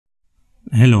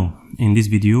Hello, in this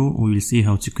video we will see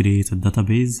how to create a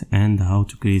database and how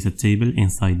to create a table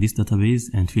inside this database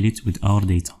and fill it with our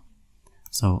data.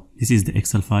 So this is the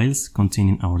Excel files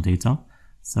containing our data.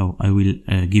 So I will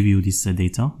give you this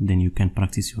data, then you can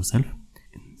practice yourself.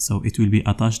 So it will be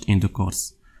attached in the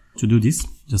course. To do this,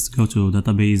 just go to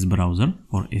database browser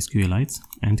for Sqlite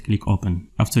and click open.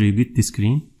 After you get this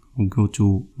screen, go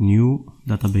to new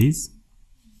database.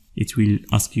 It will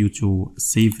ask you to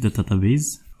save the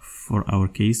database. For our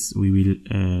case, we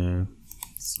will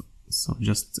so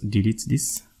just delete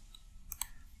this.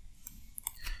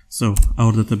 So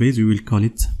our database, we will call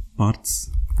it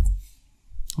parts,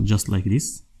 just like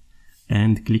this,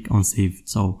 and click on save.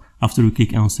 So after we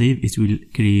click on save, it will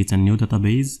create a new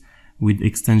database with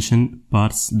extension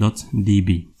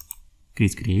parts.db.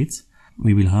 Create.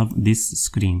 We will have this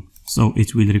screen. So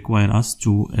it will require us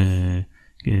to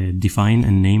define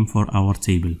a name for our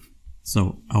table.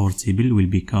 So our table will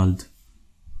be called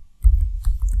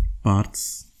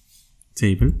parts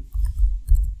table.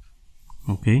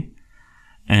 Okay,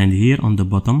 and here on the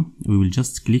bottom we will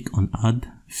just click on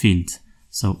add field.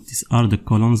 So these are the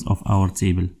columns of our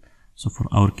table. So for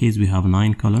our case we have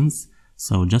 9 columns,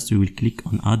 so just we will click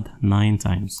on add 9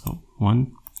 times. So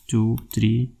 1 2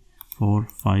 3 4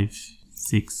 5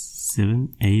 6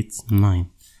 7 8 9.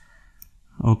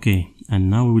 Okay, and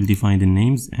now we will define the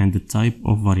names and the type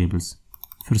of variables.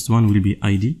 First one will be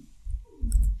ID.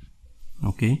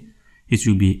 Okay, it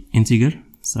will be integer.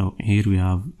 So here we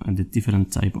have the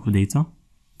different type of data.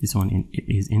 This one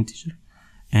is integer,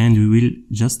 and we will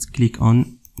just click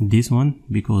on this one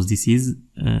because this is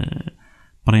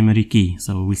primary key.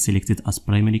 So we will select it as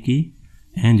primary key,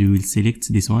 and we will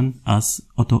select this one as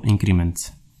auto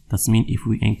increment. That means if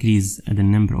we increase the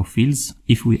number of fields,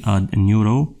 if we add a new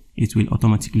row, it will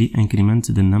automatically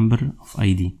increment the number of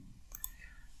ID.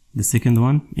 The second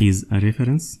one is a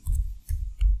reference.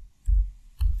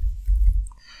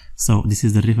 So this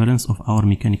is the reference of our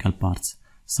mechanical parts.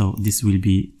 So this will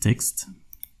be text,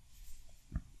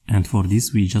 and for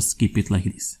this we just keep it like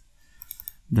this.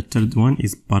 The third one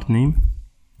is part name,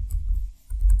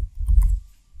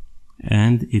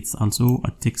 and it's also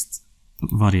a text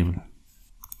variable.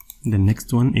 The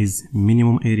next one is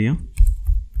minimum area.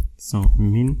 So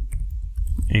min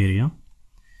area,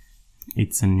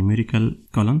 it's a numerical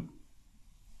column,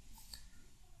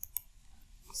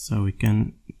 so we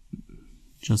can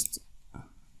just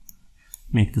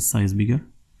make the size bigger.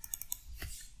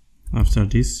 After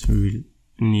this we will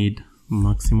need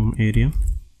maximum area.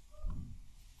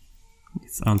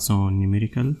 It's also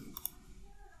numerical.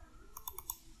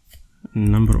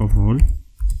 Number of hole,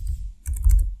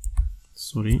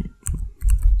 so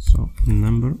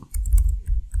number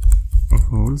of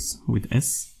holes with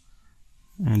S,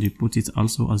 and we put it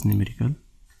also as numerical.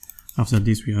 After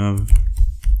this we have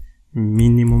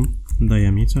minimum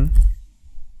diameter.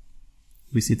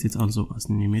 We set it also as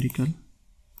numerical.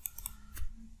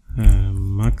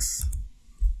 Max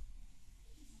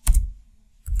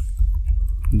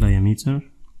diameter,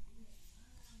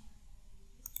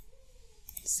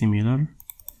 similar,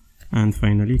 and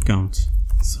finally count.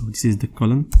 So this is the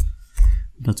column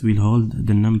that will hold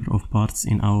the number of parts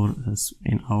in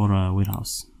our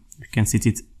warehouse. You can set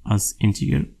it as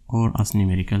integer or as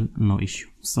numerical, no issue.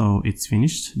 So it's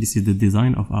finished. This is the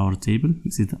design of our table.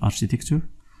 This is the architecture.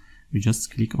 We just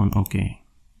click on OK.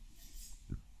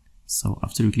 So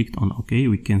after we clicked on OK,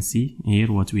 we can see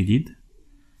here what we did.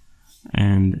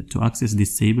 And to access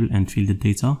this table and fill the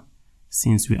data,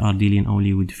 since we are dealing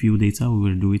only with few data, we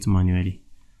will do it manually.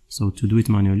 So to do it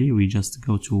manually, we just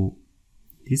go to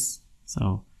this.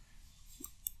 So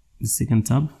the second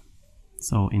tab.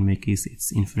 So in my case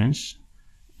it's in French.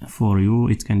 For you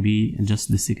it can be just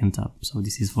the second tab. So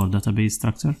this is for database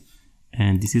structure,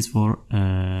 and this is for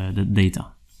the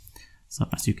data. So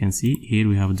as you can see here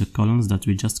we have the columns that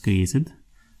we just created,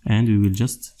 and we will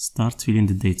just start filling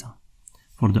the data.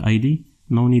 For the ID,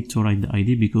 no need to write the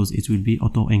ID because it will be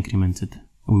auto incremented.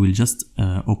 We will just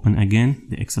open again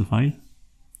the Excel file.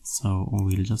 So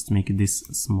we will just make this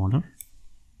smaller,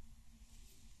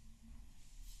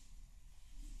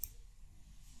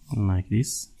 like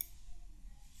this.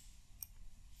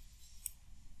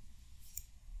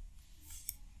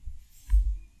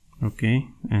 Okay,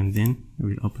 and then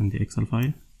we'll open the Excel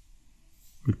file.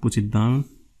 We'll put it down.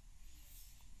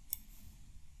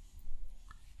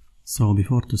 So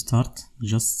before to start,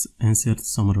 just insert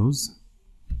some rows.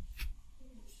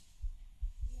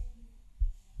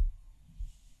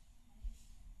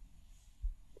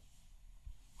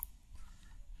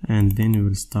 And then we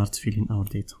will start filling our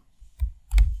data.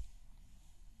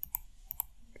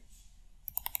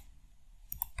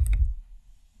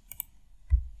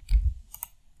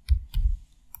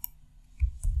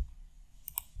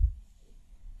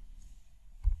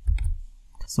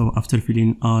 So after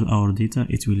filling all our data,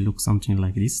 it will look something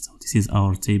like this. So this is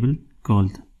our table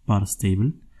called parse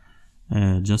table.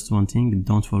 Just one thing,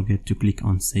 don't forget to click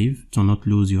on save to not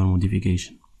lose your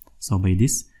modification. So by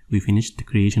this, we finished the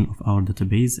creation of our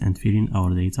database and filling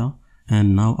our data.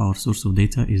 And now our source of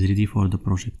data is ready for the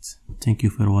project. Thank you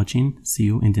for watching. See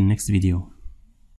you in the next video.